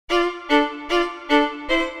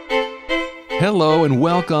Hello and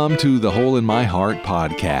welcome to the Hole in My Heart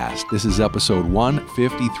podcast. This is episode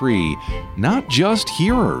 153, Not Just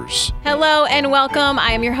Hearers. Hello and welcome.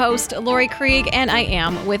 I am your host, Lori Krieg, and I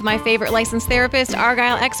am with my favorite licensed therapist,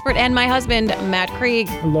 Argyle expert, and my husband, Matt Krieg.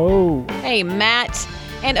 Hello. Hey, Matt.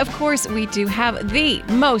 And of course, we do have the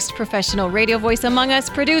most professional radio voice among us,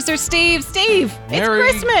 producer Steve. Steve, Merry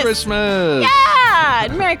it's Christmas. Christmas. Yeah.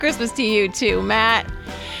 Merry Christmas to you too, Matt.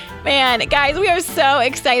 Man, guys, we are so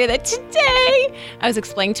excited that today I was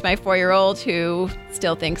explaining to my 4-year-old who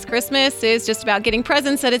still thinks Christmas is just about getting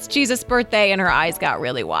presents that it's Jesus' birthday, and her eyes got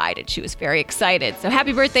really wide and she was very excited. So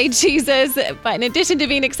happy birthday, Jesus. But in addition to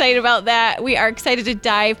being excited about that, we are excited to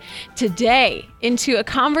dive today into a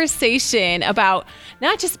conversation about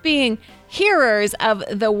not just being hearers of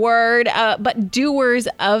the word, but doers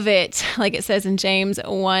of it. Like it says in James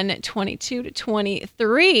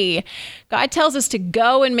 1:22-23. God tells us to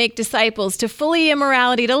go and make disciples, to flee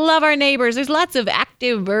immorality, to love our neighbors. There's lots of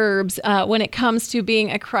active verbs when it comes to being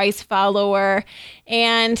a Christ follower.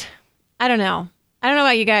 And I don't know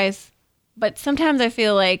about you guys, but sometimes I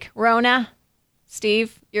feel like Rona,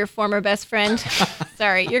 Steve, your former best friend.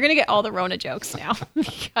 Sorry, you're going to get all the Rona jokes now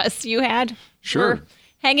because you had. Sure.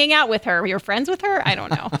 Hanging out with her. You're friends with her? I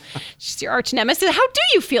don't know. She's your arch nemesis. How do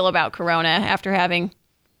you feel about Corona after having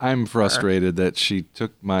I'm frustrated that she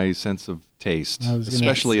took my sense of taste,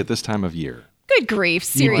 especially at this time of year. Good grief,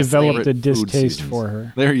 seriously. You developed a Food distaste seasons. for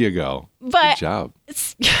her. There you go. But, good job.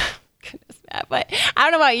 Goodness, Matt, but I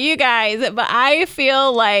don't know about you guys, but I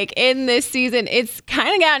feel like in this season, it's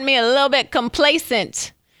kind of gotten me a little bit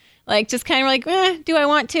complacent. Like, just kind of like, do I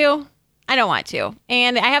want to? I don't want to.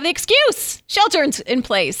 And I have the excuse, shelter's in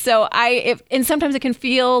place. So and sometimes it can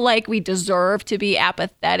feel like we deserve to be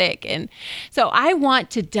apathetic. And so I want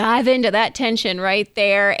to dive into that tension right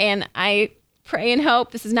there. And I pray and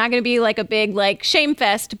hope this is not going to be like a big shame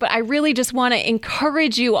fest, but I really just want to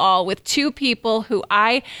encourage you all with two people who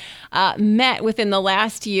I met within the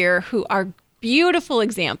last year who are beautiful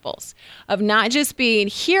examples of not just being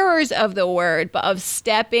hearers of the word, but of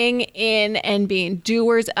stepping in and being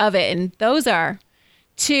doers of it. And those are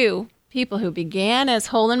two people who began as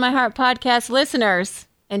Hole in My Heart podcast listeners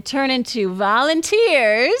and turned into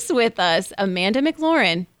volunteers with us, Amanda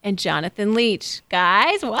McLaurin and Jonathan Leach.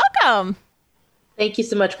 Guys, welcome. Thank you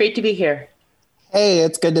so much. Great to be here. Hey,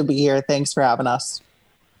 it's good to be here. Thanks for having us.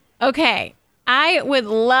 Okay. I would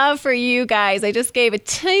love for you guys, I just gave a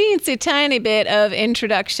tiny bit of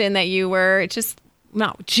introduction that you were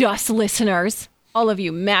not just listeners. All of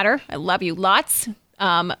you matter. I love you lots.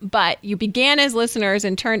 But you began as listeners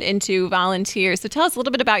and turned into volunteers. So tell us a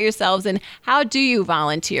little bit about yourselves and how do you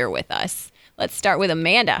volunteer with us? Let's start with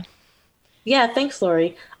Amanda. Yeah, thanks,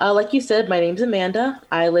 Lori. Like you said, my name's Amanda.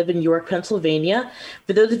 I live in York, Pennsylvania.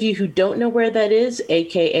 For those of you who don't know where that is,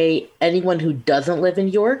 aka anyone who doesn't live in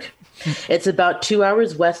York, it's about 2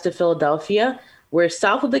 hours west of Philadelphia. We're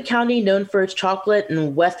south of the county known for its chocolate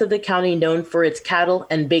and west of the county known for its cattle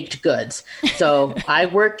and baked goods. So I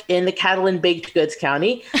work in the cattle and baked goods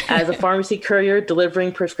county as a pharmacy courier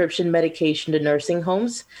delivering prescription medication to nursing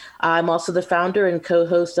homes. I'm also the founder and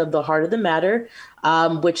co-host of The Heart of the Matter,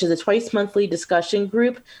 which is a twice monthly discussion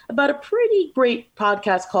group about a pretty great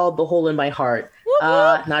podcast called The Hole in My Heart.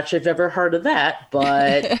 Not sure if you've ever heard of that,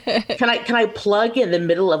 but can I plug in the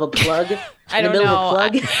middle of a plug? I don't know.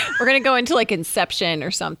 We're going to go into Inception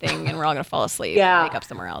or something and we're all going to fall asleep and wake up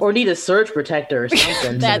somewhere else. Or need a surge protector or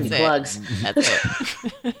something. That's it. Plugs. That's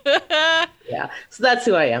it. Yeah. So that's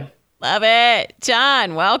who I am. Love it.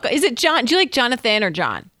 John, welcome. Is it John? Do you like Jonathan or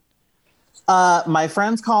John? My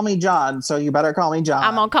friends call me John, so you better call me John.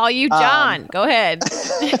 I'm going to call you John. Go ahead.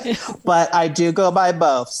 But I do go by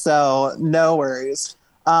both, so no worries.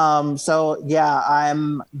 So yeah,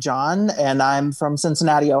 I'm John and I'm from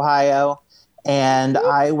Cincinnati, Ohio, and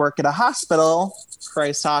I work at a hospital,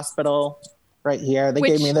 Christ Hospital, right here. They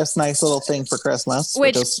gave me this nice little thing for Christmas.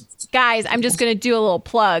 Guys, I'm just going to do a little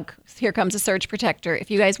plug. Here comes a surge protector. If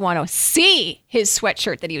you guys want to see his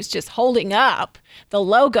sweatshirt that he was just holding up, the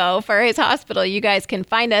logo for his hospital, you guys can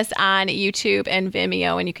find us on YouTube and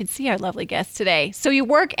Vimeo, and you can see our lovely guest today. So you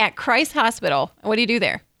work at Christ Hospital. What do you do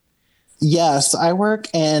there? Yes, I work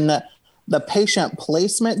in the patient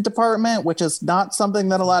placement department, which is not something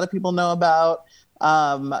that a lot of people know about.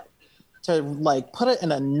 To put it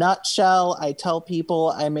in a nutshell, I tell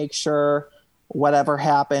people I make sure whatever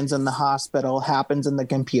happens in the hospital happens in the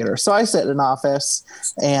computer. So I sit in an office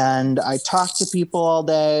and I talk to people all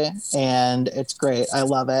day and it's great. I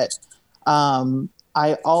love it.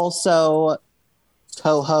 I also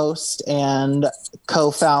co-host and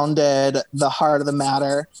co-founded The Heart of the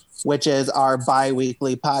Matter, which is our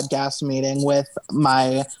bi-weekly podcast meeting with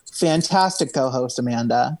my fantastic co-host,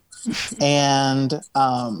 Amanda. And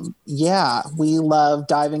we love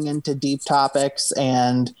diving into deep topics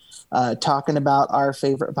and talking about our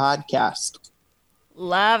favorite podcast.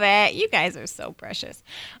 Love it. You guys are so precious.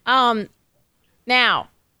 Now,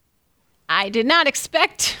 I did not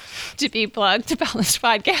expect to be plugged about this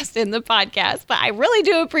podcast in the podcast, but I really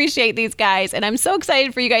do appreciate these guys. And I'm so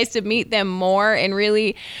excited for you guys to meet them more and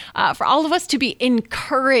really for all of us to be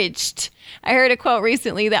encouraged. I heard a quote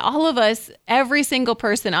recently that all of us, every single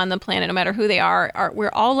person on the planet, no matter who they are we're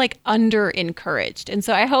all like under encouraged. And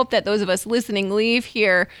so I hope that those of us listening leave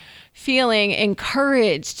here feeling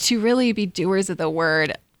encouraged to really be doers of the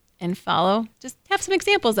word and follow. Just have some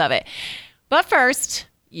examples of it. But first,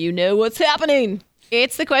 you know what's happening.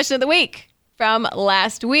 It's the question of the week from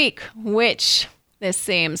last week, which this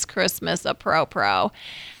seems Christmas pro.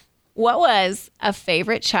 What was a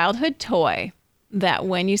favorite childhood toy that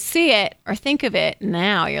when you see it or think of it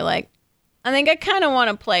now, you're like, I think I kind of want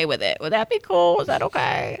to play with it. Would that be cool? Is that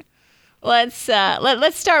okay? Let's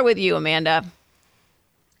start with you, Amanda.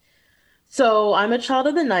 So I'm a child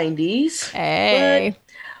of the 90s. Hey. But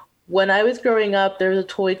when I was growing up, there was a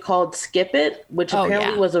toy called Skip It, which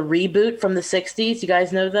apparently was a reboot from the 60s. You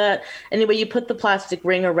guys know that? Anyway, you put the plastic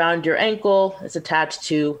ring around your ankle. It's attached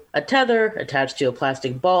to a tether, attached to a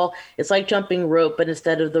plastic ball. It's like jumping rope, but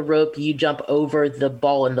instead of the rope, you jump over the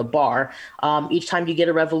ball and the bar. Each time you get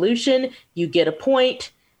a revolution, you get a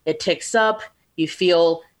point. It ticks up. You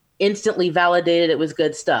feel instantly validated. It was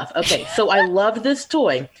good stuff. Okay, so I loved this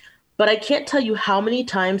toy. But I can't tell you how many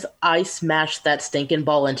times I smashed that stinking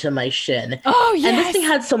ball into my shin. Oh, yes. And this thing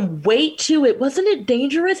had some weight to it. Wasn't it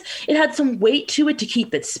dangerous? It had some weight to it to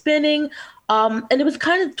keep it spinning. And it was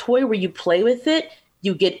kind of a toy where you play with it,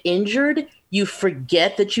 you get injured, you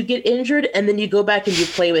forget that you get injured, and then you go back and you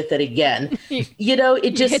play with it again. You know,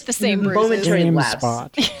 it just hit the same momentary same lapse.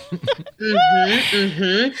 spot.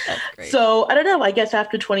 So I don't know. I guess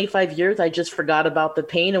after 25 years, I just forgot about the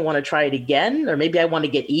pain and want to try it again, or maybe I want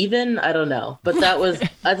to get even. I don't know. But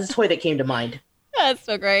that's a toy that came to mind. That's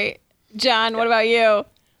so great. John, what about you?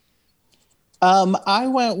 I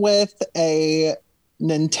went with a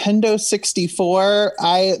Nintendo 64.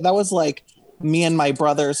 That was like me and my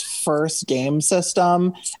brother's first game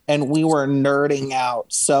system, and we were nerding out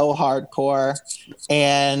so hardcore.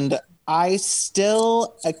 And I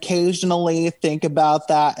still occasionally think about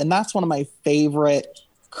that, and that's one of my favorite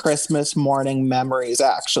Christmas morning memories,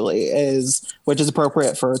 actually, which is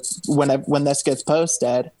appropriate for when this gets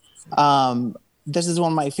posted. This is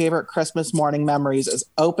one of my favorite Christmas morning memories, is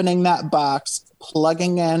opening that box,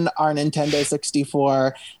 plugging in our Nintendo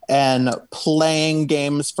 64, and playing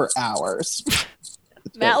games for hours.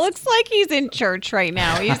 Matt looks like he's in church right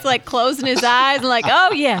now. He's like closing his eyes and like,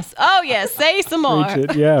 oh yes, say some more.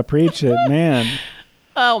 Preach it, man.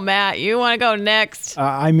 Oh, Matt, you want to go next?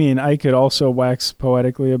 I mean, I could also wax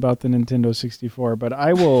poetically about the Nintendo 64, but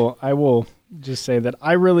I will just say that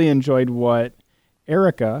I really enjoyed what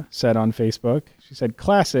Erica said on Facebook. She said,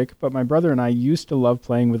 classic, but my brother and I used to love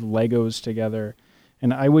playing with Legos together,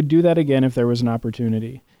 and I would do that again if there was an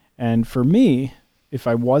opportunity. And for me, if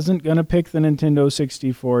I wasn't going to pick the Nintendo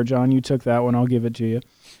 64, John, you took that one, I'll give it to you.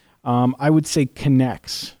 I would say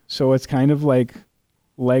Connects. So it's kind of like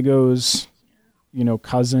Lego's,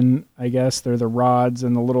 cousin, I guess. They're the rods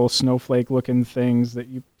and the little snowflake-looking things that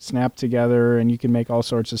you snap together, and you can make all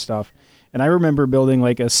sorts of stuff. And I remember building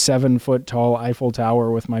like a 7-foot tall Eiffel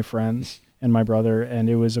Tower with my friends and my brother, and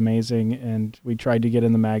it was amazing. And we tried to get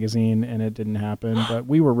in the magazine, and it didn't happen, but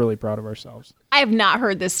we were really proud of ourselves. I have not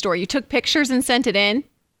heard this story. You took pictures and sent it in?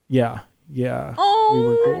 Yeah. Oh, we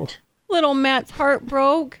were cool. Little Matt's heart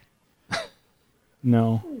broke.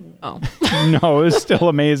 No. Oh. No, it was still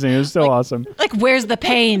amazing. It was still awesome. Like, where's the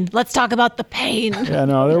pain? Let's talk about the pain. Yeah,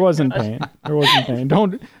 no, there wasn't pain.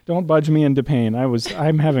 Don't budge me into pain.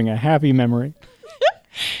 I'm having a happy memory.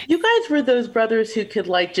 You guys were those brothers who could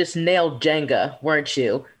just nail Jenga, weren't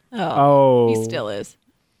you? Oh. He still is.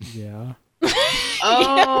 Yeah.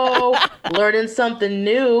 Oh, learning something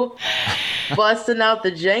new, busting out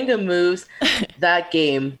the Jenga moves. That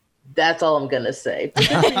game. That's all I'm going to say. But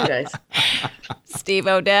good for you guys. Steve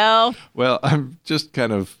Odell. Well, I'm just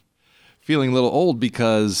kind of feeling a little old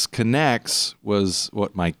because Connects was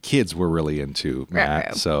what my kids were really into,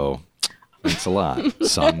 Matt. So thanks a lot,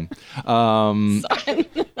 son. I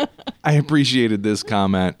appreciated this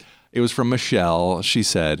comment. It was from Michelle. She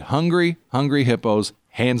said, hungry hippos,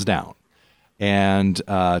 hands down. And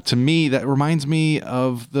to me, that reminds me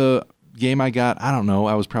of the game I got. I don't know.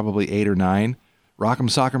 I was probably 8 or 9. Rock'em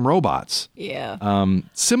Sock'em Robots. Yeah.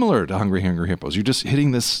 Similar to Hungry Hungry Hippos. You're just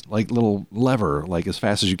hitting this like little lever like as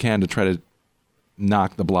fast as you can to try to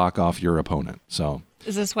knock the block off your opponent. So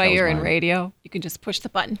is this why you're in radio? You can just push the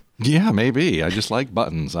button. Yeah, maybe. I just like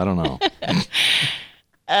buttons. I don't know.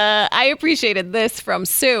 I appreciated this from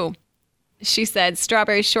Sue. She said,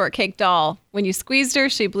 strawberry shortcake doll. When you squeezed her,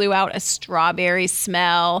 she blew out a strawberry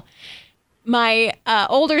smell. My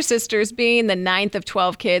older sisters, being the 9th of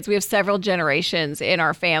 12 kids, we have several generations in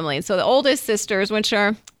our family. And so the oldest sisters, which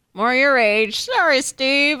are more your age, sorry,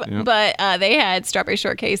 Steve, Yep. but they had strawberry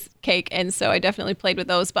shortcake. And so I definitely played with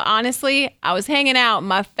those. But honestly, I was hanging out in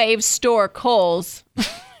my fave store, Kohl's,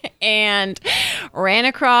 and ran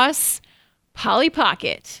across Polly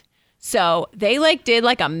Pocket. So they did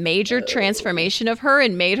a major transformation of her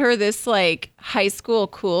and made her this high school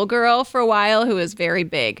cool girl for a while who was very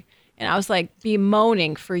big. And I was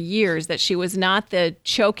bemoaning for years that she was not the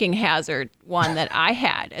choking hazard one that I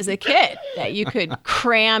had as a kid that you could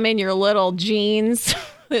cram in your little jeans.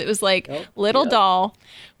 It was little doll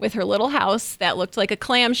with her little house that looked like a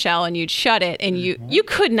clamshell, and you'd shut it, and you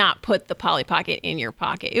could not put the Polly Pocket in your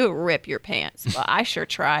pocket. It would rip your pants. But I sure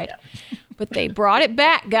tried. Yeah. But they brought it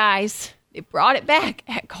back, guys. They brought it back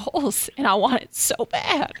at Kohl's, and I want it so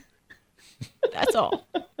bad. That's all.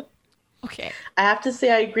 Okay. I have to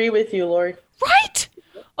say I agree with you, Lori. Right?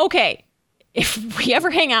 Okay. If we ever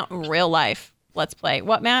hang out in real life, let's play.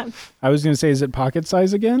 What, Matt? I was going to say, is it pocket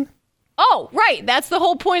size again? Oh, right. That's the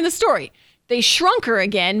whole point of the story. They shrunk her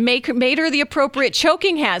again, made her the appropriate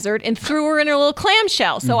choking hazard, and threw her in her little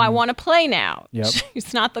clamshell. So I want to play now. Yep.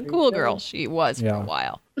 She's not the cool girl she was for a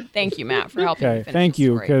while. Thank you, Matt, for helping me finish thank the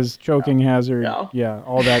you, story. because choking hazard, No.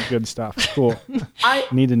 all that good stuff. Cool. I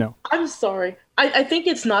Need to know. I'm sorry. I think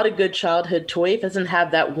it's not a good childhood toy if it doesn't have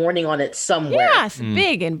that warning on it somewhere. Yes,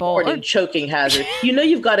 big and bold. Warning, choking hazard. You know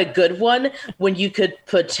you've got a good one when you could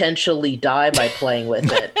potentially die by playing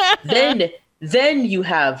with it. Then you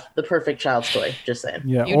have the perfect child's toy. Just saying.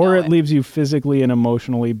 Yeah, You or know it it. leaves you physically and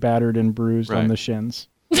emotionally battered and bruised Right. on the shins.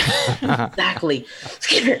 Exactly.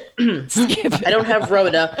 Skip it. Skip it. I don't have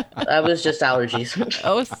Rhoda. That was just allergies.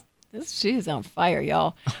 Oh, she is on fire,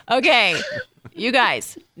 y'all. Okay, you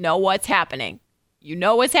guys know what's happening. You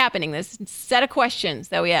know what's happening. This set of questions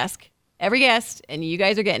that we ask every guest, and you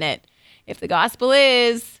guys are getting it. If the gospel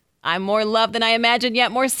is, I'm more loved than I imagined,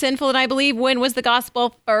 yet more sinful than I believe, when was the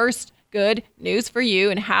gospel first? Good news for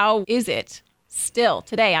you, and how is it still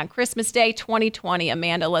today on Christmas Day 2020?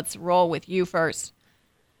 Amanda, let's roll with you first.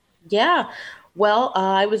 Yeah. Well,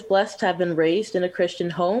 I was blessed to have been raised in a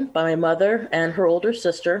Christian home by my mother and her older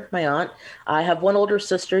sister, my aunt. I have one older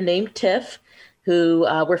sister named Tiff, who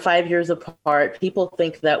we're 5 years apart. People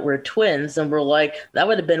think that we're twins, and we're like, that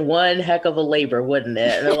would have been one heck of a labor, wouldn't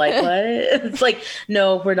it? And they're like, what? It's like,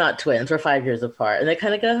 no, we're not twins. We're 5 years apart. And they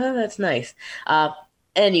kind of go, oh, that's nice.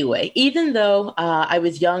 Anyway, even though I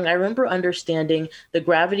was young, I remember understanding the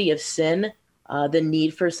gravity of sin, the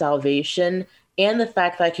need for salvation, and the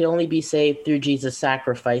fact that I could only be saved through Jesus'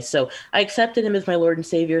 sacrifice. So I accepted him as my Lord and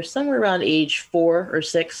Savior somewhere around age 4 or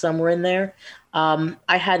 6, somewhere in there.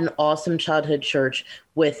 I had an awesome childhood church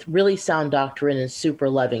with really sound doctrine and super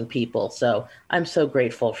loving people. So I'm so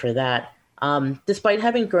grateful for that. Despite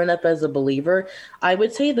having grown up as a believer, I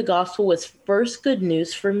would say the gospel was first good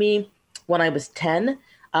news for me when I was 10.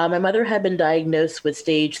 My mother had been diagnosed with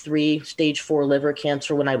stage 3, stage 4 liver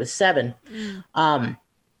cancer when I was 7.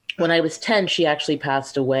 When I was 10, she actually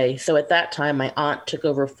passed away. So at that time, my aunt took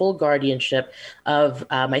over full guardianship of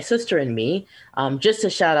my sister and me. Just a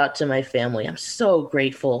shout out to my family. I'm so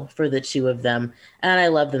grateful for the two of them, and I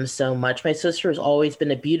love them so much. My sister has always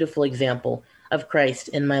been a beautiful example of Christ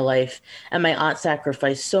in my life, and my aunt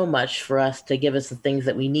sacrificed so much for us to give us the things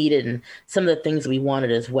that we needed and some of the things we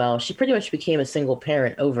wanted as well. She pretty much became a single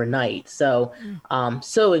parent overnight. So,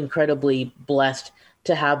 so incredibly blessed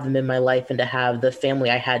to have them in my life and to have the family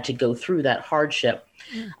I had to go through that hardship.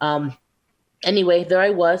 Anyway, there I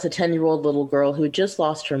was, a 10-year-old little girl who had just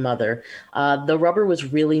lost her mother. The rubber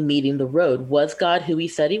was really meeting the road. Was God who he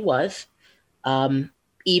said he was?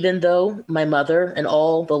 Even though my mother and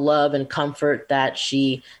all the love and comfort that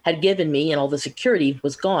she had given me and all the security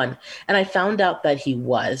was gone. And I found out that he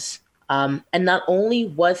was. And not only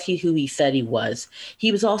was he who he said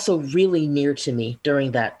he was also really near to me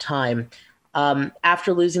during that time.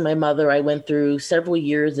 After losing my mother, I went through several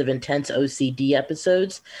years of intense OCD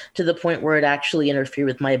episodes to the point where it actually interfered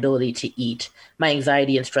with my ability to eat. My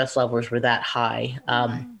anxiety and stress levels were that high.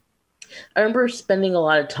 I remember spending a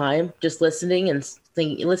lot of time just listening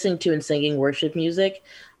to and singing worship music.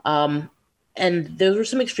 And those were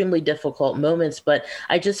some extremely difficult moments, but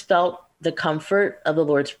I just felt the comfort of the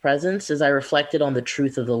Lord's presence as I reflected on the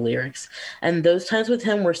truth of the lyrics. And those times with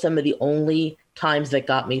him were some of the only times that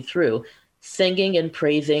got me through. Singing and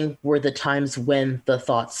praising were the times when the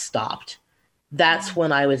thoughts stopped. That's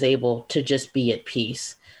when I was able to just be at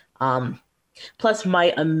peace. Plus,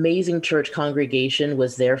 my amazing church congregation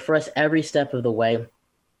was there for us every step of the way.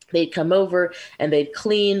 They'd come over and they'd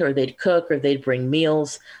clean or they'd cook or they'd bring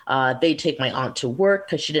meals. They'd take my aunt to work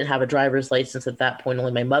because she didn't have a driver's license at that point.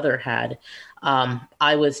 Only my mother had.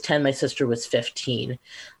 I was 10. My sister was 15.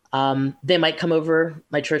 They might come over.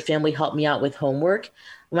 My church family helped me out with homework.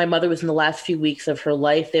 My mother was in the last few weeks of her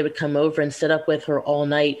life. They would come over and sit up with her all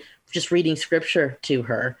night, just reading scripture to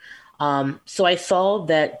her. So I saw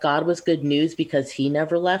that God was good news because he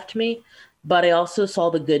never left me. But I also saw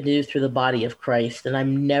the good news through the body of Christ, and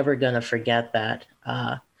I'm never going to forget that.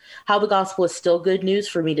 How the gospel is still good news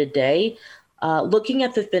for me today. Looking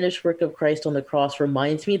at the finished work of Christ on the cross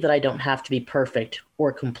reminds me that I don't have to be perfect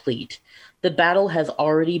or complete. The battle has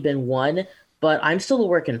already been won, but I'm still a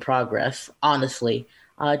work in progress, honestly.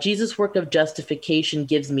 Jesus' work of justification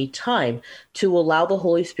gives me time to allow the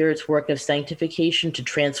Holy Spirit's work of sanctification to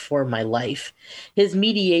transform my life. His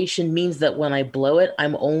mediation means that when I blow it,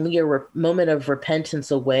 I'm only a moment of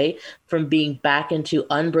repentance away from being back into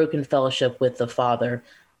unbroken fellowship with the Father.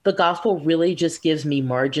 The gospel really just gives me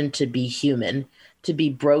margin to be human, to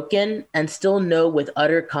be broken, and still know with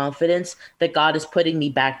utter confidence that God is putting me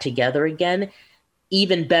back together again,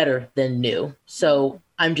 even better than new. So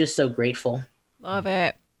I'm just so grateful. Love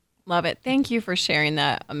it. Love it. Thank you for sharing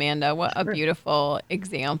that, Amanda. What a beautiful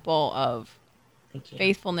example of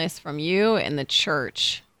faithfulness from you and the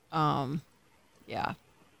church. Yeah. Man.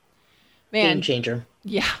 Game changer.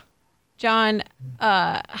 Yeah. John,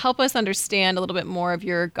 help us understand a little bit more of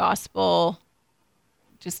your gospel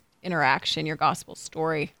just interaction, your gospel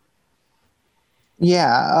story.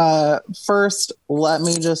 Yeah. First, let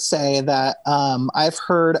me just say that I've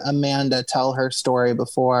heard Amanda tell her story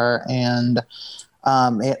before, and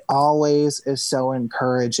it always is so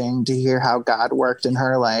encouraging to hear how God worked in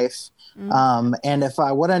her life. And if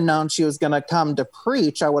I would have known she was going to come to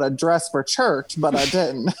preach, I would have dressed for church, but I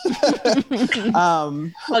didn't.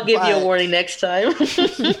 I'll give you a warning next time.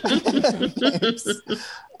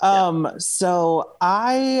 So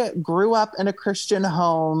I grew up in a Christian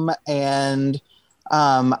home, and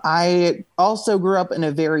I also grew up in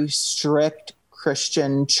a very strict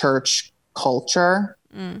Christian church culture.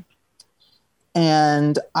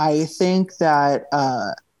 And I think that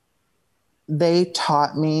they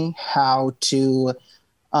taught me how to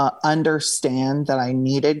understand that I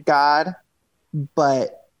needed God,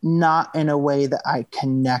 but not in a way that I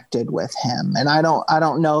connected with him. And I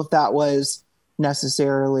don't know if that was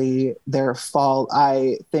necessarily their fault.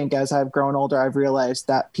 I think as I've grown older, I've realized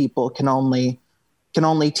that people can only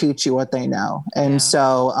teach you what they know. And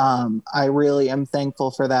so I really am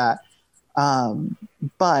thankful for that.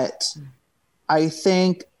 But I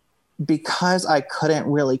think because I couldn't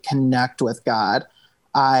really connect with God,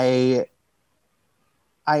 I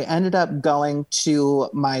ended up going to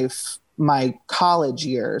my college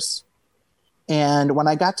years. And when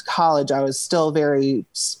I got to college, I was still very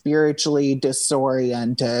spiritually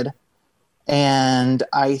disoriented. And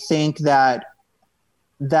I think that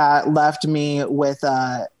left me with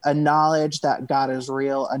a knowledge that God is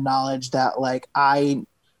real, a knowledge that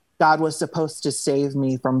God was supposed to save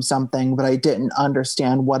me from something, but I didn't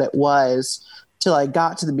understand what it was till I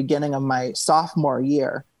got to the beginning of my sophomore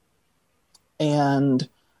year. And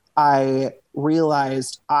I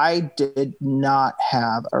realized I did not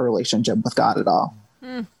have a relationship with God at all.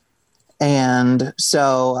 And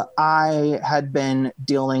so I had been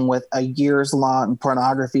dealing with a years-long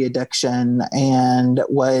pornography addiction and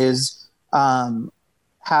was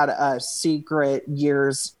had a secret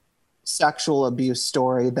years sexual abuse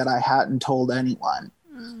story that I hadn't told anyone.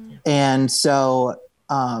 And so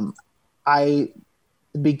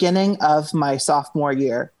beginning of my sophomore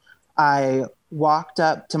year, I walked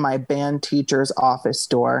up to my band teacher's office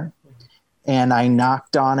door and I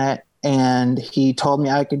knocked on it, and he told me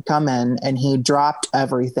I could come in, and he dropped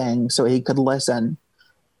everything so he could listen.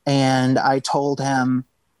 And I told him,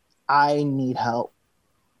 I need help,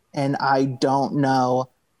 and I don't know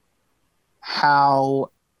how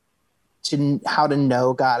to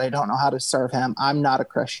know God. I don't know how to serve him. I'm not a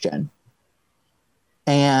Christian.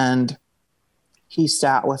 And he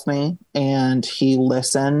sat with me and he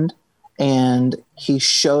listened and he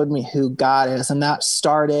showed me who God is. And that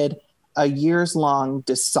started a years-long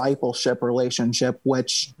discipleship relationship,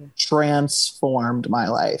 which transformed my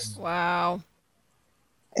life. Wow.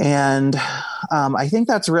 And I think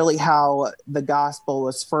that's really how the gospel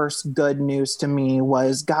was first good news to me,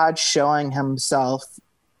 was God showing himself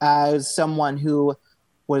as someone who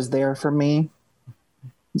was there for me,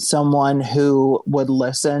 someone who would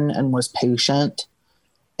listen and was patient,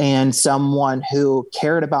 and someone who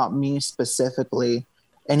cared about me specifically,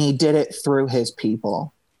 and he did it through his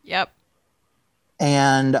people. Yep.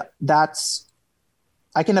 And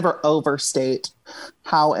I can never overstate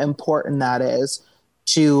how important that is,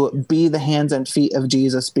 to be the hands and feet of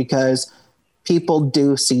Jesus, because people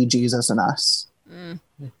do see Jesus in us.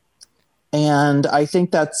 And I think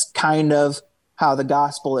that's kind of how the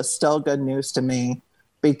gospel is still good news to me,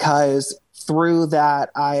 because through that,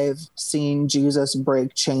 I've seen Jesus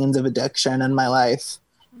break chains of addiction in my life.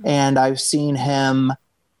 And I've seen him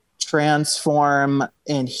transform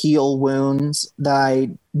and heal wounds that I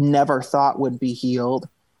never thought would be healed.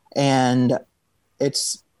 And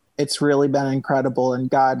it's really been incredible, and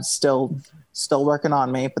God's still working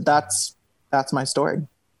on me, but that's my story.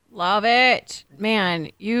 Love it.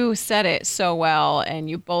 Man, you said it so well, and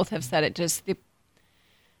you both have said it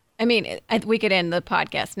we could end the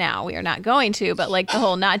podcast now. We are not going to, but like the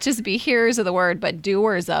whole not just be hearers of the word, but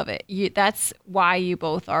doers of it. That's why you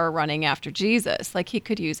both are running after Jesus. Like, he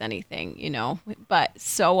could use anything, but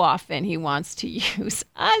so often he wants to use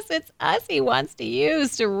us. It's us he wants to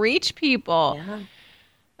use to reach people. Yeah.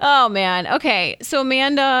 Oh, man. Okay. So,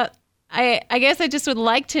 Amanda, I guess I just would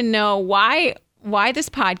like to know why this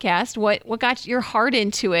podcast, what got your heart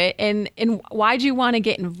into it, and why do you want to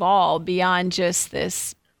get involved beyond just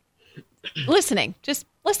this listening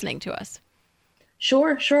to us?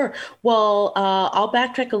 Sure. Well, I'll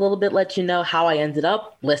backtrack a little bit, let you know how I ended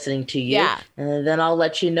up listening to you. Yeah. And then I'll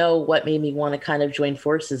let you know what made me want to kind of join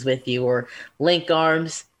forces with you, or link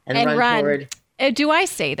arms and run toward. Do I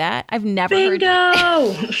say that? I've never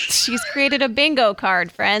bingo! heard. She's created a bingo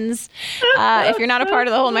card, friends. If you're not a part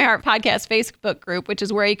of the Hold My Heart podcast Facebook group, which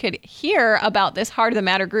is where you could hear about this Heart of the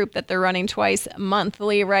Matter group that they're running twice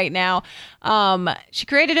monthly right now, she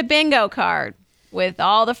created a bingo card with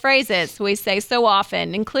all the phrases we say so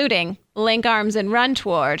often, including link arms and run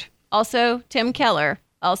toward. Also, Tim Keller.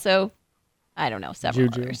 Also, I don't know, several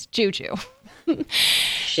others. Juju.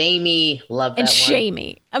 Shamey, love that and one.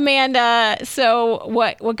 Shamey. Amanda, so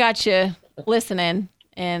what got you listening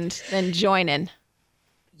and then joining?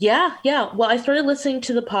 Yeah. Well, I started listening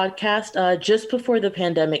to the podcast just before the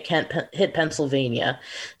pandemic hit Pennsylvania.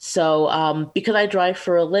 So because I drive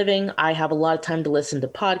for a living, I have a lot of time to listen to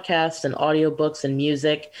podcasts and audiobooks and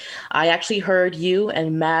music. I actually heard you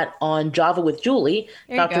and Matt on Java with Julie,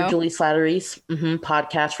 Dr. Julie Slattery's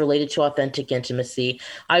podcast related to authentic intimacy.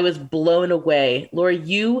 I was blown away. Laura,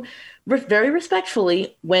 you very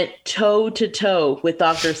respectfully went toe to toe with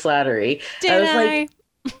Dr. Slattery. Did I?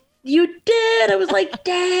 You did. I was like,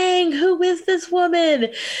 dang, who is this woman?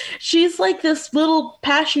 She's like this little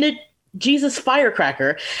passionate Jesus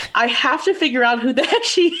firecracker. I have to figure out who the heck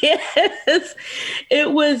she is.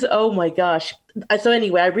 It was, oh my gosh. So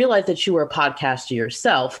anyway, I realized that you were a podcaster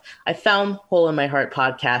yourself. I found Hole in My Heart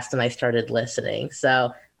podcast and I started listening.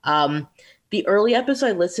 So the early episodes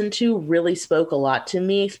I listened to really spoke a lot to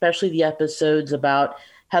me, especially the episodes about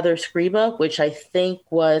Heather Scriba, which I think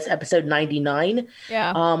was episode 99.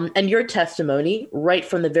 Yeah. And your testimony right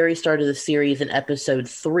from the very start of the series in episode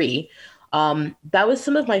 3. That was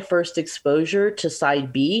some of my first exposure to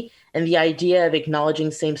side B and the idea of acknowledging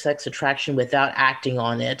same-sex attraction without acting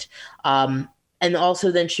on it. And also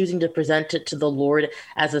then choosing to present it to the Lord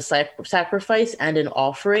as a sacrifice and an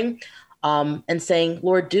offering. And saying,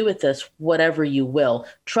 Lord, do with this whatever you will,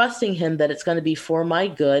 trusting him that it's going to be for my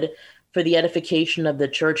good, for the edification of the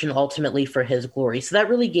church, and ultimately for his glory. So that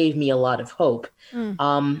really gave me a lot of hope.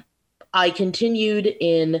 I continued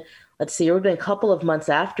in, let's see, it would have been a couple of months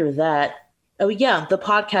after that. Oh yeah, the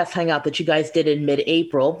podcast hangout that you guys did in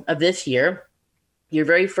mid-April of this year. Your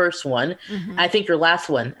very first one. I think your last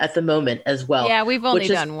one at the moment as well. Yeah, we've only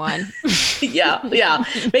done one. Yeah.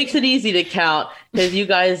 Makes it easy to count because you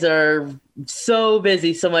guys are so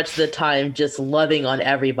busy so much of the time just loving on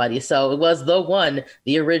everybody. So it was the one,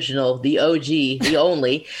 the original, the OG, the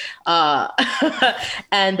only.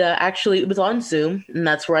 And actually it was on Zoom, and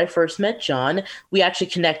that's where I first met John. We actually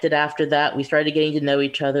connected after that. We started getting to know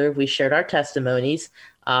each other. We shared our testimonies,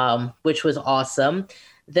 which was awesome.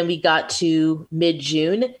 Then we got to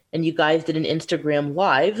mid-June, and you guys did an Instagram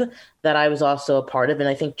live that I was also a part of. And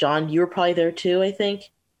I think, John, you were probably there too, I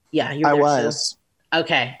think. Yeah, you were there was. Too.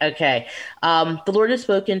 Okay. The Lord has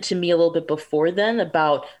spoken to me a little bit before then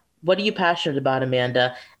about what are you passionate about,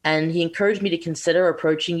 Amanda? And he encouraged me to consider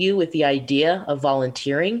approaching you with the idea of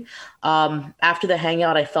volunteering. After the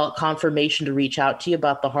hangout, I felt confirmation to reach out to you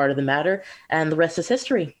about the heart of the matter, and the rest is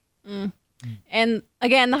history. And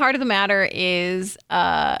again, the heart of the matter is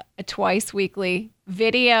a twice weekly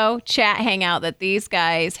video chat hangout that these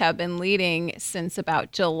guys have been leading since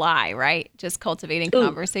about July, right? Just cultivating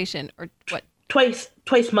conversation, or what? Twice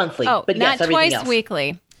monthly. Oh, but not yes, twice else.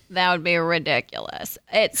 weekly. That would be ridiculous.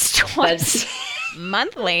 It's twice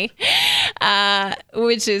monthly,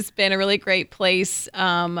 which has been a really great place,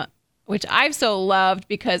 which I've so loved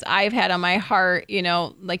because I've had on my heart,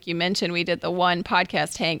 like you mentioned, we did the one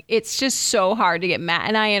podcast hang. It's just so hard to get Matt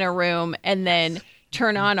and I in a room and then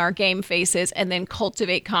turn on our game faces and then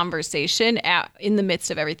cultivate conversation in the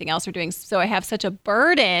midst of everything else we're doing. So I have such a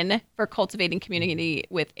burden for cultivating community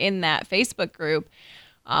within that Facebook group.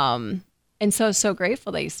 And so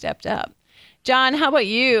grateful that you stepped up. John, how about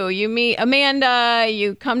you? You meet Amanda,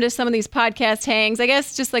 you come to some of these podcast hangs. I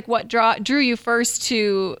guess just like what drew you first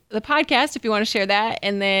to the podcast, if you want to share that,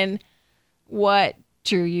 and then what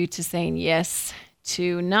drew you to saying yes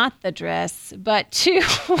to not the dress, but to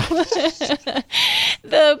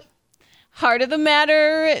the heart of the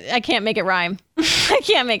matter. I can't make it rhyme.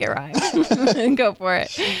 Go for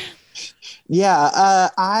it. Yeah,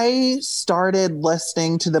 I started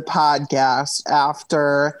listening to the podcast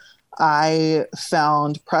after I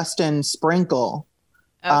found Preston Sprinkle.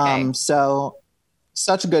 Okay. So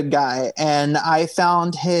such a good guy. And I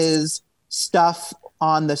found his stuff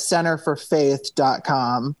on the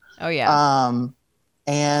centerforfaith.com. Oh, yeah.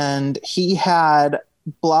 And he had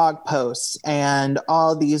blog posts and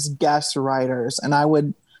all these guest writers. And I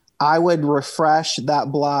would refresh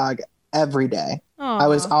that blog every day. Aww. I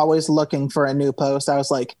was always looking for a new post. I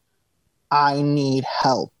was like, I need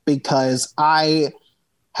help because I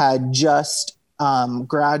had just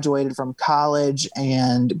graduated from college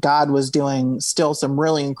and God was doing still some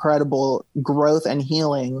really incredible growth and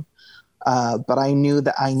healing. But I knew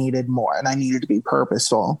that I needed more and I needed to be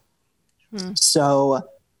purposeful. So,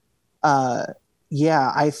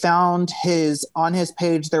 I found on his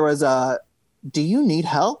page, there was do you need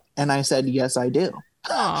help? And I said, yes, I do.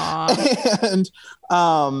 And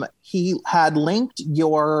he had linked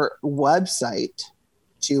your website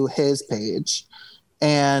to his page.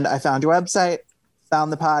 And I found your website,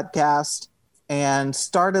 found the podcast, and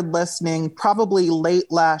started listening probably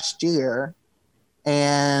late last year.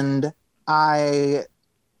 And I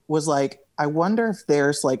was like, I wonder if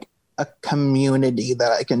there's like a community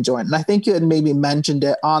that I can join. And I think you had maybe mentioned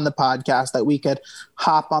it on the podcast that we could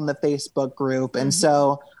hop on the Facebook group. And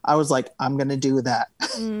so I was like, I'm going to do that.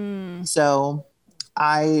 So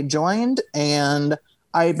I joined, and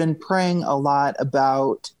I've been praying a lot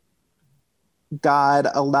about God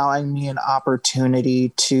allowing me an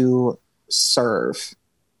opportunity to serve.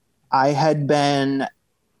 I had been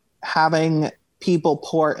having people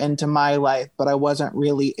pour into my life, but I wasn't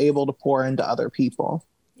really able to pour into other people.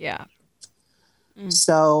 Yeah.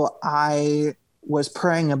 So I was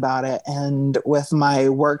praying about it, and with my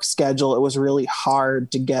work schedule, it was really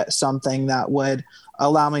hard to get something that would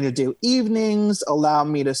allow me to do evenings, allow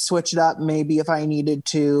me to switch it up maybe if I needed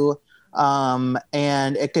to.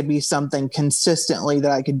 And it could be something consistently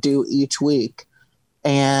that I could do each week.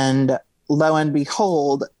 And lo and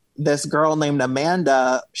behold, this girl named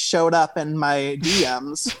Amanda showed up in my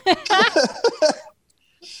DMs.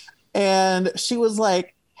 And she was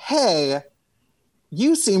like, hey,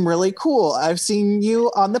 you seem really cool. I've seen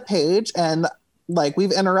you on the page and like we've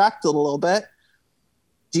interacted a little bit.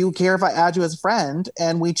 Do you care if I add you as a friend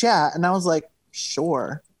and we chat? And I was like,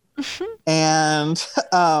 sure. And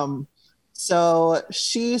so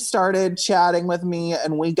she started chatting with me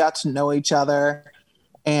and we got to know each other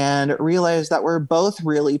and realized that we're both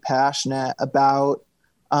really passionate about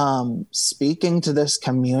speaking to this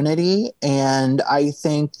community. And I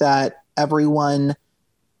think that everyone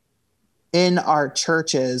in our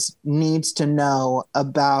churches needs to know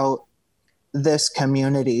about this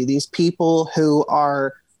community, these people who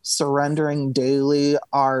are surrendering daily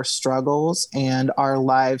our struggles and our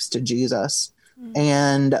lives to Jesus.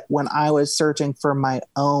 And when I was searching for my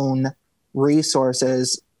own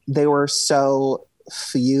resources, they were so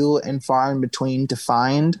few and far in between to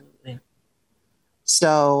find.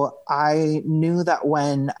 So I knew that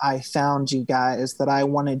when I found you guys that I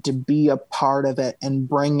wanted to be a part of it and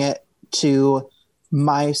bring it to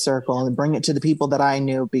my circle and bring it to the people that I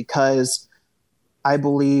knew, because I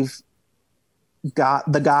believe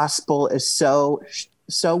the gospel is so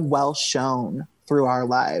well shown through our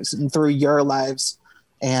lives and through your lives.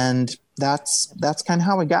 And that's kind of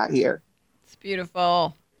how we got here. It's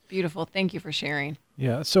beautiful. beautiful. Thank you for sharing.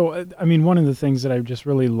 Yeah. So, I mean, one of the things that I just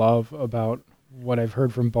really love about what I've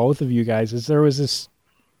heard from both of you guys is there was this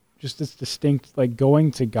distinct, like,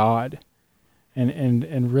 going to God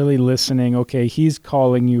and really listening. Okay, he's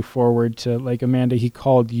calling you forward to, like Amanda, he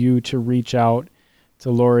called you to reach out to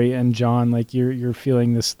Lori and John. Like you're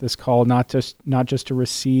feeling this call, not just to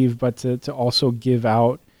receive, but to also give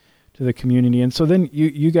out to the community. And so then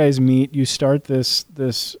you guys meet, you start this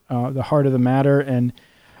the heart of the matter. And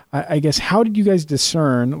I guess, how did you guys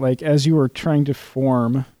discern, like, as you were trying to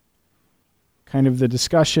form kind of the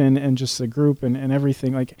discussion and just the group and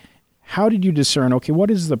everything, like, how did you discern, okay,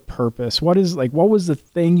 what is the purpose? What was the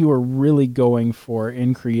thing you were really going for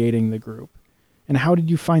in creating the group? And how did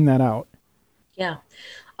you find that out? Yeah.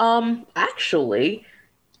 Actually,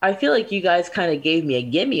 I feel like you guys kind of gave me a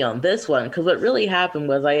gimme on this one, because what really happened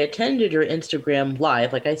was I attended your Instagram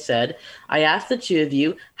live. Like I said, I asked the two of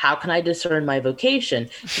you, how can I discern my vocation?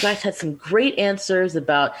 You guys had some great answers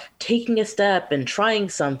about taking a step and trying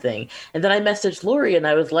something. And then I messaged Lori and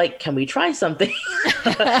I was like, can we try something?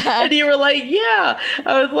 And you were like, yeah.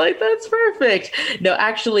 I was like, that's perfect. No,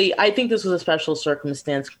 actually, I think this was a special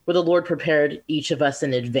circumstance where the Lord prepared each of us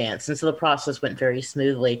in advance. And so the process went very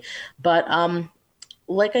smoothly. But,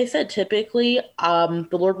 like I said, typically, the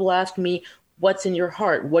Lord will ask me, what's in your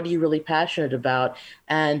heart? What are you really passionate about?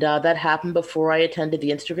 And that happened before I attended the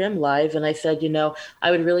Instagram Live. And I said,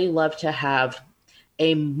 I would really love to have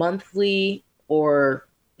a monthly or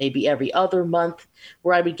maybe every other month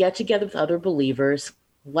where I would get together with other believers,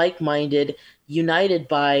 like-minded, united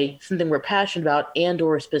by something we're passionate about and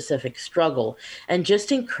or a specific struggle, and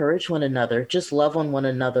just encourage one another, just love on one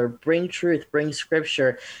another, bring truth, bring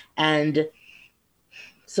scripture, and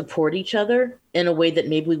support each other in a way that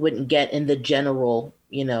maybe we wouldn't get in the general,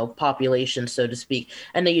 population, so to speak.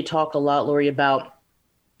 I know you talk a lot, Lori, about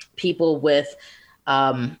people with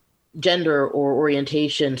gender or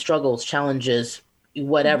orientation struggles, challenges,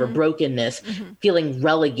 whatever, brokenness, feeling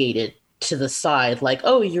relegated to the side, like,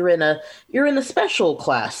 oh, you're in a special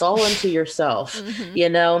class all unto yourself,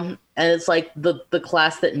 and it's like the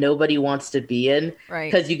class that nobody wants to be in, right?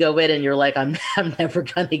 Because you go in and you're like, I'm never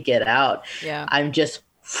gonna get out. Yeah, I'm just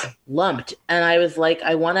lumped. And I was like,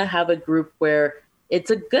 I want to have a group where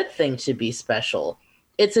it's a good thing to be special.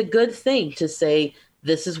 It's a good thing to say,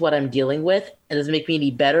 this is what I'm dealing with. It doesn't make me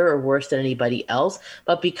any better or worse than anybody else.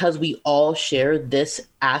 But because we all share this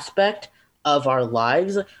aspect of our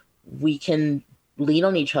lives, we can lean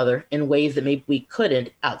on each other in ways that maybe we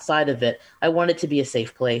couldn't outside of it. I want it to be a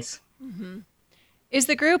safe place. Mm-hmm. Is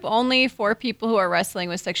the group only for people who are wrestling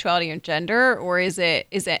with sexuality and gender, or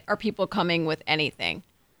are people coming with anything?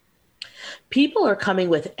 People are coming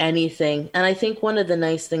with anything. And I think one of the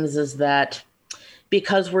nice things is that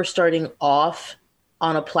because we're starting off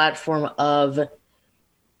on a platform of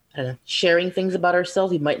sharing things about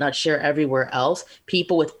ourselves we might not share everywhere else,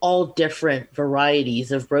 people with all different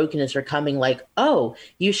varieties of brokenness are coming, like, oh,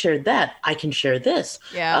 you shared that, I can share this.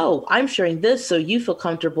 Yeah. Oh, I'm sharing this, so you feel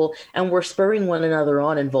comfortable. And we're spurring one another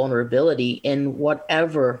on in vulnerability in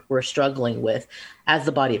whatever we're struggling with as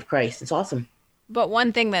the body of Christ. It's awesome. But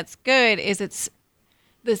one thing that's good is it's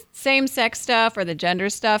the same-sex stuff or the gender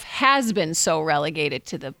stuff has been so relegated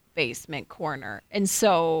to the basement corner. And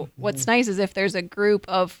so what's nice is if there's a group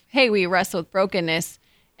of, hey, we wrestle with brokenness,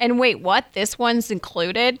 and wait, what? This one's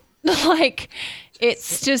included? Like,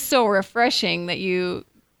 it's just so refreshing that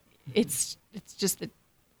it's just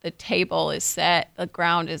the table is set, the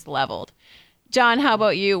ground is leveled. John, how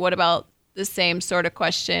about you? What about the same sort of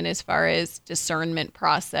question as far as discernment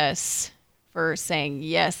process for saying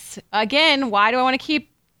yes? Again, why do I want to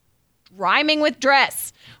keep rhyming with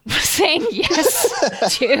dress? Saying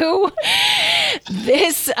yes to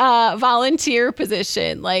this volunteer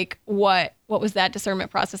position. Like, what was that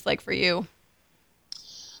discernment process like for you?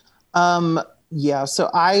 Yeah, so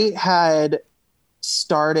I had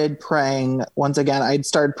started praying once again. I'd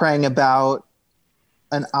started praying about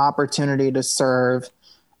an opportunity to serve,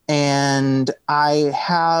 and I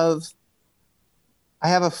have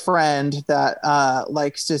a friend that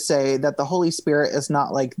likes to say that the Holy Spirit is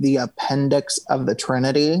not like the appendix of the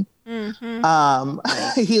Trinity.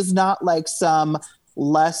 Mm-hmm. He's not like some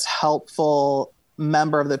less helpful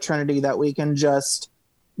member of the Trinity that we can just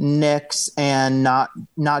nix and not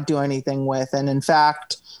do anything with. And in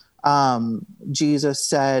fact, Jesus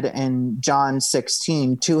said in John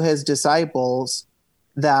 16 to his disciples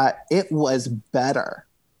that it was better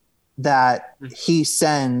that he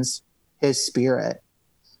sends his Spirit.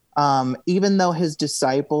 Even though his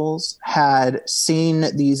disciples had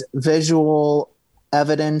seen these visual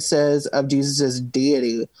evidences of Jesus's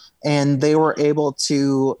deity, and they were able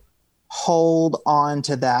to hold on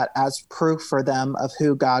to that as proof for them of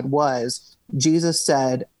who God was, Jesus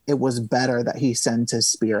said it was better that he sends his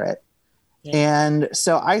spirit. Yeah. And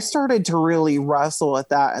so I started to really wrestle with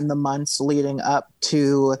that in the months leading up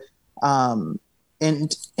to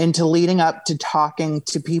leading up to talking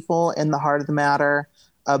to people in the heart of the matter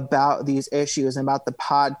about these issues and about the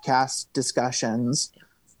podcast discussions.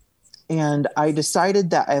 And I decided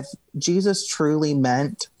that if Jesus truly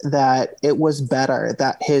meant that it was better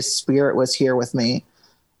that his spirit was here with me,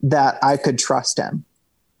 that I could trust him.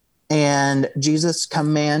 And Jesus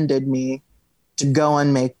commanded me to go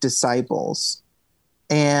and make disciples.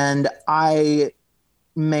 And I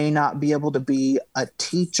may not be able to be a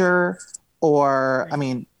teacher or, I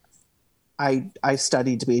mean, I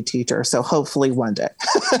studied to be a teacher, so hopefully one day.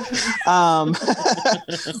 But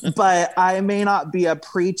I may not be a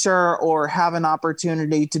preacher or have an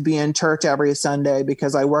opportunity to be in church every Sunday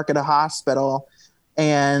because I work at a hospital.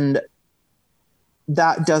 And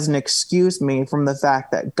that doesn't excuse me from the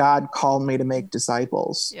fact that God called me to make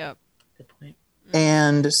disciples. Yep. Good point.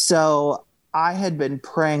 And so I had been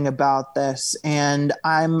praying about this, and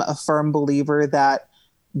I'm a firm believer that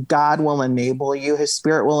God will enable you. His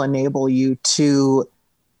spirit will enable you to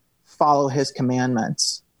follow his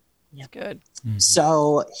commandments. Yeah, good. Mm-hmm.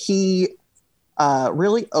 So he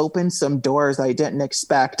really opened some doors I didn't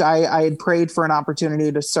expect. I had prayed for an opportunity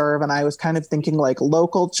to serve, and I was kind of thinking like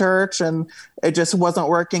local church, and it just wasn't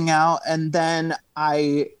working out. And then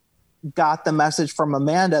I got the message from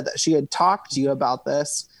Amanda that she had talked to you about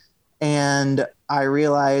this. And I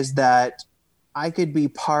realized that I could be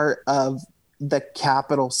part of the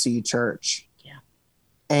capital C church. Yeah.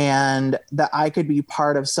 And that I could be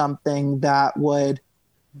part of something that would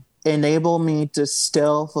enable me to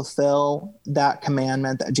still fulfill that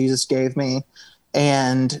commandment that Jesus gave me.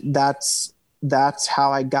 And that's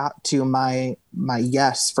how I got to my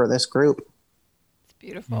yes for this group. It's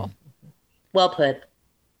beautiful. Well put.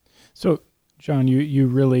 So, John, you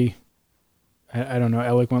really, I don't know,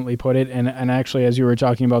 eloquently put it. And actually, as you were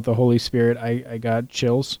talking about the Holy Spirit, I got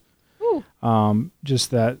chills.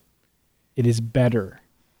 Just that it is better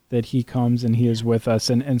that he comes and he is with us.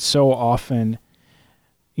 And so often,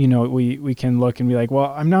 you know, we can look and be like,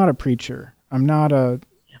 well, I'm not a preacher. I'm not an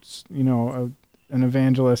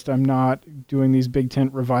evangelist. I'm not doing these big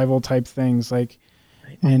tent revival type things. Like,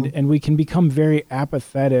 and we can become very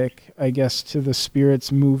apathetic, I guess, to the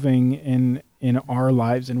Spirit's moving in our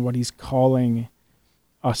lives and what he's calling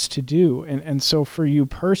us to do. And so for you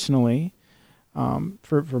personally,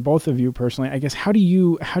 for both of you personally, I guess, how do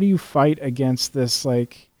you fight against this,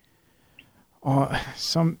 like,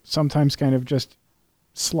 sometimes kind of just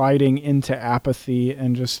sliding into apathy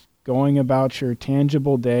and just going about your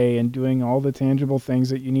tangible day and doing all the tangible things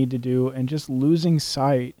that you need to do and just losing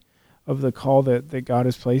sight of the call that God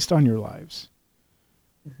has placed on your lives?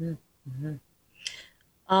 Mm-hmm.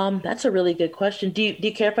 Mm-hmm. That's a really good question. Do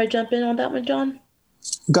you care if I jump in on that one, John?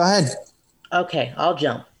 Go ahead. Okay, I'll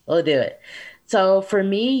jump. We'll do it. So for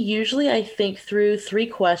me, usually I think through 3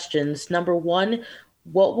 questions. Number 1,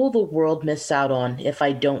 what will the world miss out on if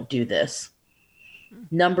I don't do this?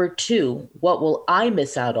 Number 2, what will I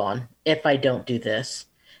miss out on if I don't do this?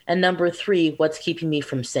 And number 3, what's keeping me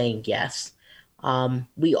from saying yes?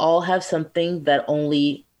 We all have something that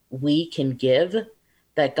only we can give,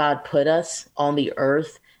 that God put us on the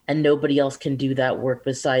earth, and nobody else can do that work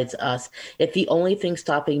besides us. If the only thing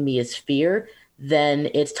stopping me is fear, then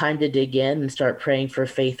it's time to dig in and start praying for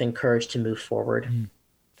faith and courage to move forward.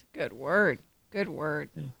 Good word. Good word.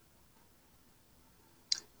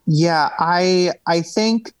 Yeah, I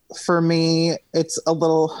think for me, it's a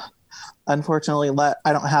little, unfortunately,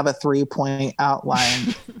 I don't have a 3-point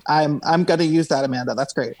outline. I'm going to use that, Amanda.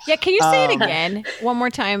 That's great. Yeah, can you say it again one more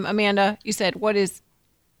time, Amanda? You said, what is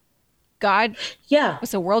God? Yeah.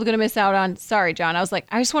 What's the world going to miss out on? Sorry, John. I was like,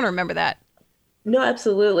 I just want to remember that. No,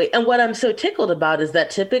 absolutely. And what I'm so tickled about is that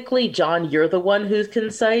typically, John, you're the one who's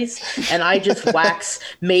concise, and I just wax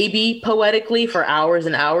maybe poetically for hours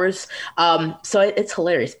and hours. So it's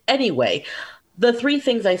hilarious. Anyway, the 3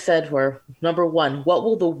 things I said were, number 1, what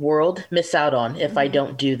will the world miss out on if I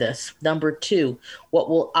don't do this? Number 2, what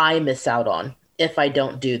will I miss out on if I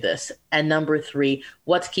don't do this? And number 3,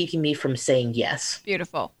 what's keeping me from saying yes?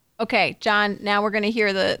 Beautiful. Okay, John, now we're going to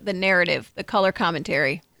hear the narrative, the color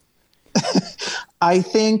commentary. I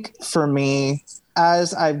think for me,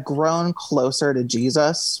 as I've grown closer to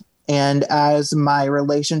Jesus and as my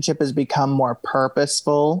relationship has become more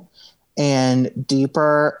purposeful and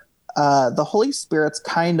deeper, the Holy Spirit's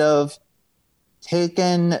kind of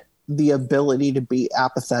taken the ability to be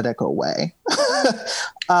apathetic away.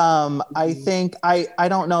 I think I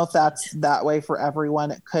don't know if that's that way for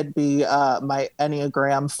everyone. It could be my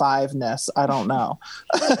Enneagram 5-ness. I don't know.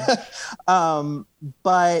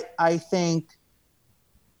 But I think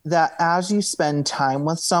that as you spend time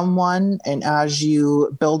with someone and as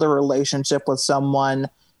you build a relationship with someone,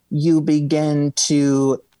 you begin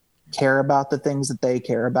to care about the things that they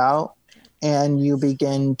care about, and you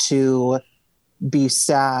begin to be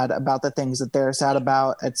sad about the things that they're sad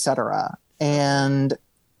about, etc. And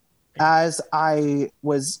as I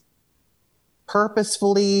was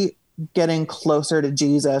purposefully getting closer to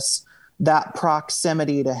Jesus, that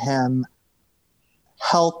proximity to him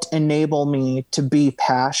helped enable me to be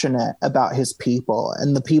passionate about his people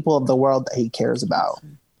and the people of the world that he cares about.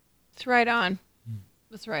 That's right on.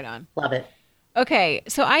 That's right on. Love it. Okay,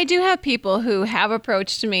 so I do have people who have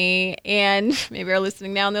approached me and maybe are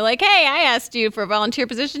listening now and they're like, hey, I asked you for a volunteer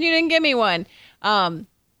position. You didn't give me one.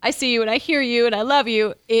 I see you and I hear you and I love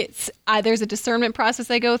you. It's there's a discernment process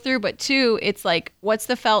I go through, but two, it's like, what's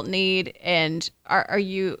the felt need and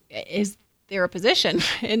is there a position?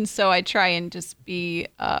 And so I try and just be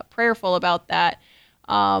prayerful about that.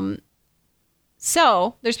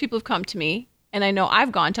 So there's people who've come to me and I know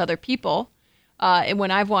I've gone to other people and when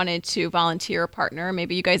I've wanted to volunteer a partner,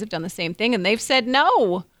 maybe you guys have done the same thing and they've said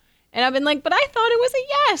no. And I've been like, but I thought it was a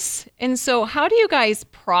yes. And so how do you guys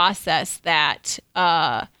process that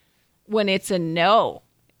when it's a no?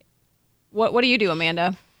 What do you do,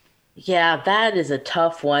 Amanda? Yeah, that is a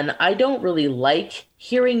tough one. I don't really like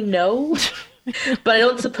hearing no, but I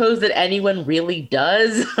don't suppose that anyone really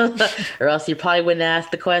does, or else you probably wouldn't ask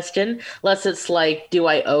the question. Unless it's like, do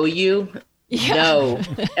I owe you? Yeah. No.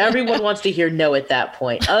 Everyone wants to hear no at that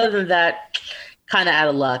point. Other than that, kind of out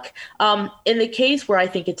of luck. In the case where I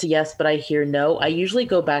think it's a yes, but I hear no, I usually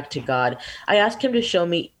go back to God. I ask him to show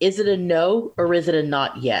me, is it a no or is it a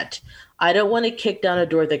not yet? I don't want to kick down a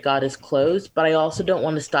door that God has closed, but I also don't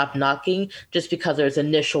want to stop knocking just because there's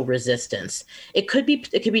initial resistance. It could be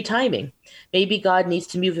timing. Maybe God needs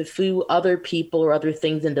to move a few other people or other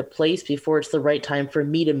things into place before it's the right time for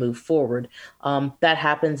me to move forward. That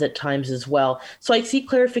happens at times as well. So I seek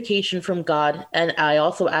clarification from God, and I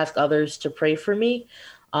also ask others to pray for me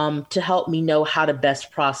to help me know how to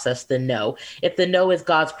best process the no. If the no is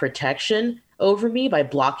God's protection over me by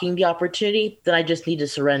blocking the opportunity, then I just need to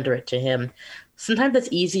surrender it to him. Sometimes that's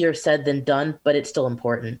easier said than done, but it's still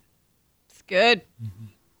important. It's good.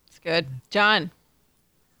 It's good. John?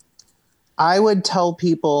 I would tell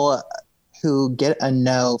people who get a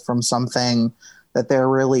no from something that they're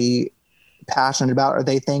really passionate about or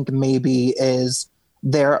they think maybe is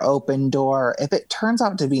their open door. If it turns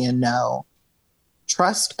out to be a no,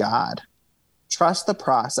 trust God. Trust the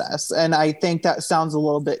process. And I think that sounds a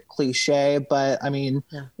little bit cliche, but I mean,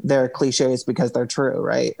 they're cliches because they're true,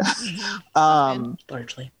 right?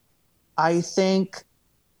 Largely. I think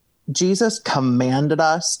Jesus commanded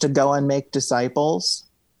us to go and make disciples.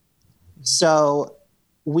 So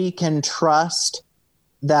we can trust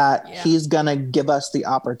that he's going to give us the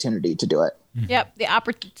opportunity to do it. Yep.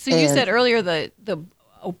 So you said earlier the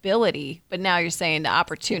ability, but now you're saying the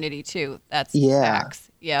opportunity too. That's facts.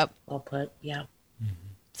 Yep. Well put. Yeah.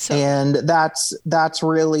 So. And that's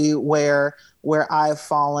really where I've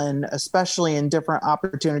fallen, especially in different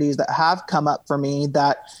opportunities that have come up for me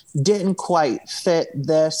that didn't quite fit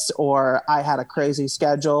this, or I had a crazy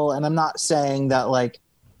schedule. And I'm not saying that like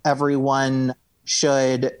everyone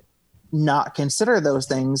should not consider those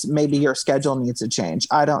things. Maybe your schedule needs to change.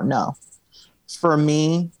 I don't know. For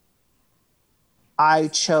me, I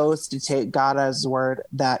chose to take God as his word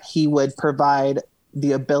that he would provide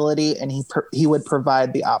the ability and he would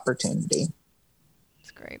provide the opportunity.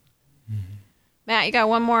 That's great. Matt, you got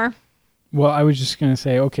one more? Well, I was just going to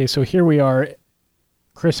say, okay, so here we are,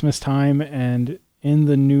 Christmas time, and in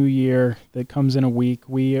the new year that comes in a week,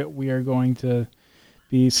 we are going to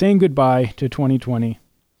be saying goodbye to 2020.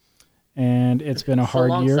 And it's been a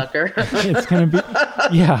hard year. Sucker. It's going to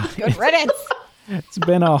be, yeah. Good riddance. It's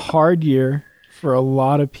been a hard year for a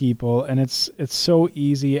lot of people, and it's so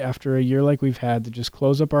easy after a year like we've had to just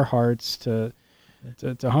close up our hearts, to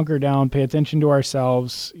hunker down, pay attention to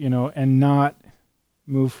ourselves, and not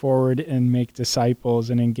move forward and make disciples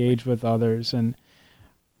and engage with others. And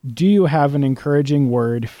do you have an encouraging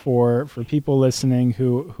word for people listening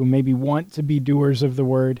who maybe want to be doers of the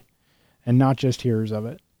word and not just hearers of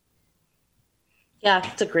it? Yeah,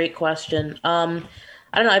 that's a great question.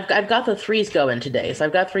 I don't know. I've got the threes going today, so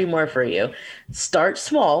I've got three more for you. Start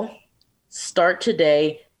small, start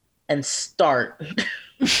today, and start.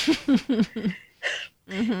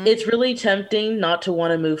 It's really tempting not to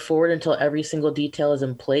want to move forward until every single detail is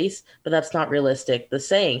in place, but that's not realistic. The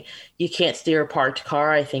saying, you can't steer a parked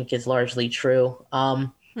car, I think is largely true.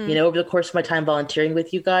 Over the course of my time volunteering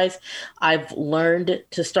with you guys, I've learned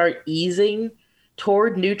to start easing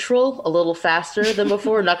toward neutral a little faster than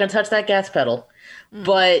before. I'm not going to touch that gas pedal,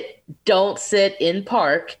 but don't sit in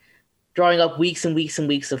park drawing up weeks and weeks and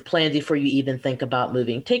weeks of plans before you even think about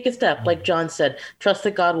moving. Take a step. Like John said, trust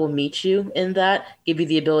that God will meet you in that, give you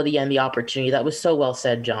the ability and the opportunity. That was so well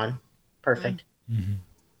said, John. Perfect.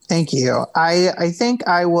 Thank you. I think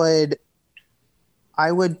I would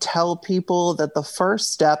tell people that the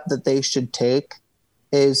first step that they should take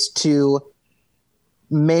is to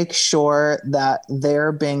make sure that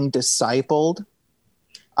they're being discipled.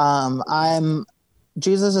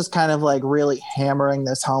 Jesus is kind of like really hammering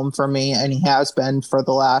this home for me, and he has been for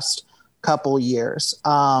the last couple years.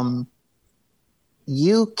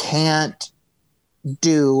 You can't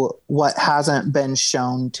do what hasn't been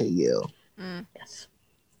shown to you. Yes.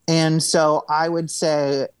 And so I would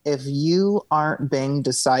say if you aren't being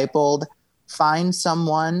discipled, find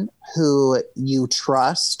someone who you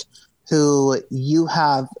trust, who you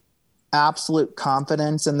have absolute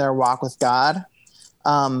confidence in their walk with God,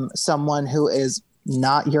 someone who is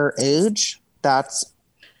not your age. That's,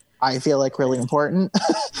 I feel like, really important.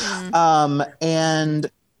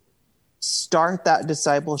 And start that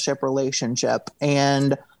discipleship relationship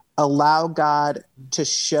and allow God to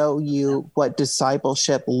show you what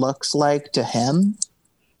discipleship looks like to him,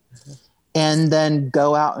 and then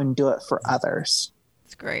go out and do it for others.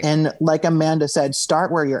 That's great. And like Amanda said,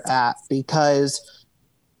 start where you're at, because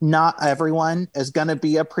not everyone is going to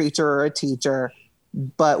be a preacher or a teacher,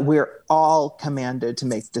 but we're all commanded to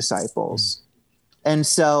make disciples. And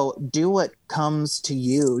so do what comes to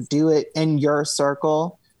you, do it in your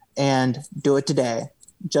circle, and do it today.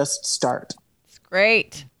 Just start. It's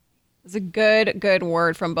great. It's a good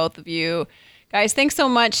word from both of you. Guys, thanks so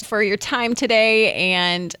much for your time today.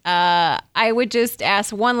 And I would just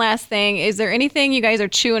ask one last thing. Is there anything you guys are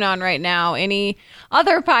chewing on right now? Any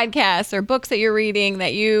other podcasts or books that you're reading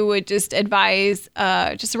that you would just advise,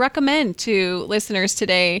 just recommend to listeners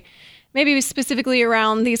today? Maybe specifically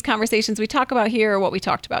around these conversations we talk about here or what we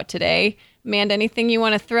talked about today. Amanda, anything you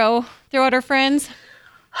want to throw at our friends?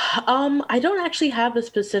 I don't actually have a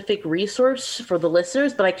specific resource for the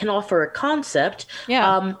listeners, but I can offer a concept.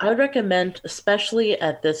 Yeah. I would recommend, especially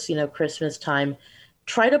at this, Christmas time,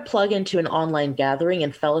 try to plug into an online gathering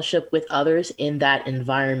and fellowship with others in that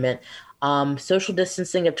environment. Social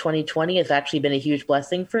distancing of 2020 has actually been a huge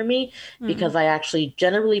blessing for me because I actually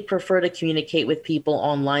generally prefer to communicate with people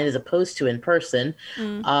online as opposed to in person.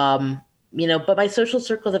 But my social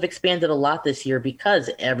circles have expanded a lot this year because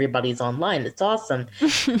everybody's online. It's awesome.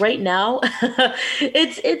 Right now,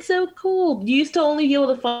 it's so cool. You used to only be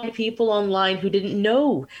able to find people online who didn't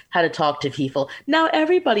know how to talk to people. Now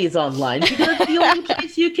everybody's online because it's the only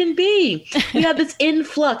place you can be. We have this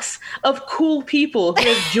influx of cool people who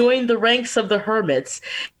have joined the ranks of the hermits.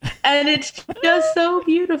 And it's just so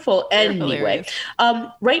beautiful. Anyway,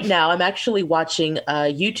 right now I'm actually watching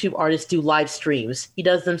a YouTube artist do live streams. He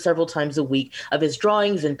does them several times a week of his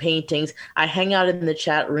drawings and paintings. I hang out in the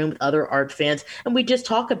chat room with other art fans, and we just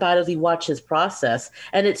talk about it as we watch his process.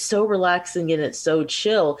 And it's so relaxing and it's so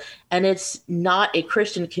chill. And it's not a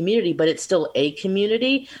Christian community, but it's still a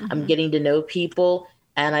community. I'm getting to know people,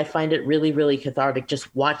 and I find it really, really cathartic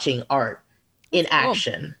just watching art in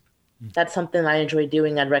action. That's something I enjoy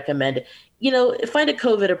doing. I'd recommend, find a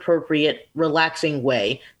COVID appropriate, relaxing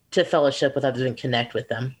way to fellowship with others and connect with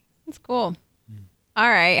them. That's cool. All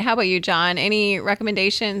right. How about you, John? Any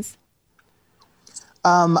recommendations?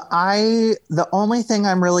 The only thing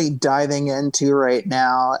I'm really diving into right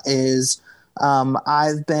now is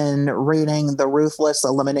I've been reading The Ruthless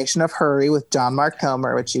Elimination of Hurry with John Mark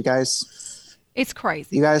Comer, which you guys... It's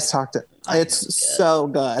crazy. You guys talked to... It's so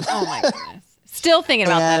good. Oh, my goodness. Still thinking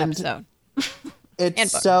about that episode.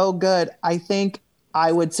 It's so good. I think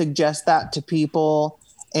I would suggest that to people.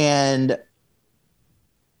 And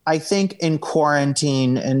I think in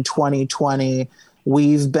quarantine in 2020,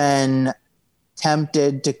 we've been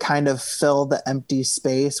tempted to kind of fill the empty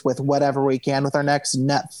space with whatever we can with our next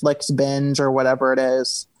Netflix binge or whatever it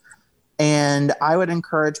is. And I would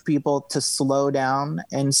encourage people to slow down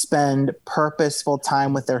and spend purposeful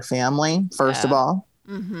time with their family, first of all,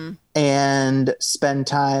 and spend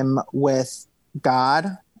time with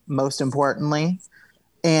God, most importantly,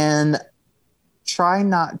 and try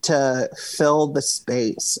not to fill the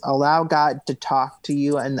space. Allow God to talk to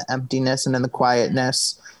you in the emptiness and in the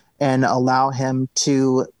quietness, and allow him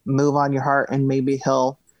to move on your heart, and maybe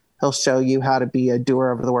he'll show you how to be a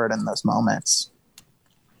doer of the word in those moments.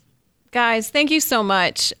 guys, thank you so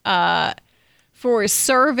much for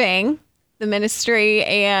serving the ministry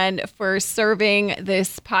and for serving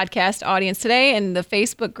this podcast audience today and the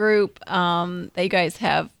Facebook group that you guys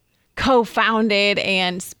have co-founded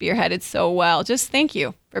and spearheaded so well. Just thank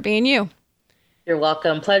you for being you. You're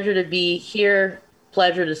welcome. Pleasure to be here.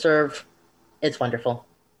 Pleasure to serve. It's wonderful.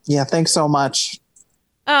 Yeah, thanks so much.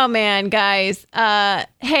 Oh, man, guys.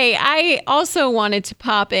 Hey, I also wanted to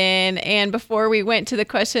pop in, and before we went to the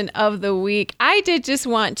question of the week, I did just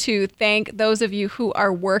want to thank those of you who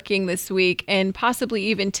are working this week and possibly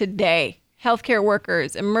even today. Healthcare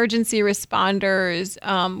workers, emergency responders.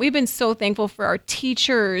 We've been so thankful for our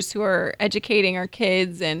teachers who are educating our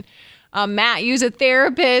kids, and Matt, you's a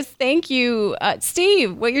therapist. Thank you.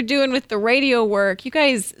 Steve, what you're doing with the radio work. You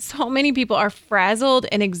guys, so many people are frazzled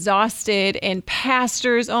and exhausted, and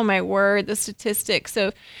pastors, oh my word, the statistics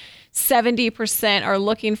of 70% are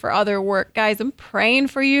looking for other work. Guys, I'm praying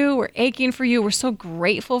for you. We're aching for you. We're so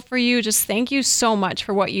grateful for you. Just thank you so much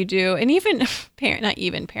for what you do. And even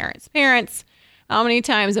parents. How many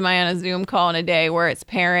times am I on a Zoom call in a day where it's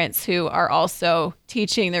parents who are also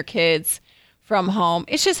teaching their kids from home?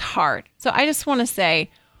 It's just hard. So I just want to say,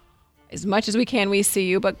 as much as we can, we see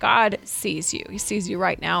you, but God sees you. He sees you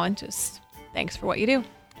right now, and just thanks for what you do.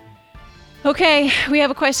 Okay, we have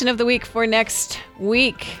a question of the week for next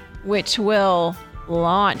week, which will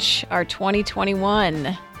launch our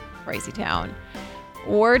 2021 Crazy Town.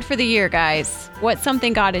 Word for the year, guys. What's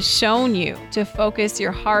something God has shown you to focus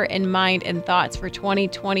your heart and mind and thoughts for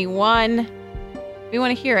 2021? We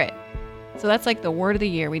want to hear it. So that's like the word of the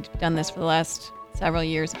year. We've done this for the last several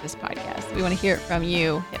years of this podcast. We want to hear it from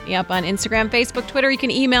you. Hit me up on Instagram, Facebook, Twitter. You can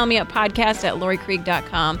email me at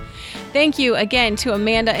podcast@lorikrieg.com. Thank you again to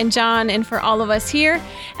Amanda and John, and for all of us here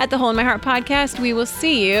at the Hole in My Heart podcast. We will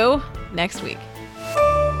see you next week.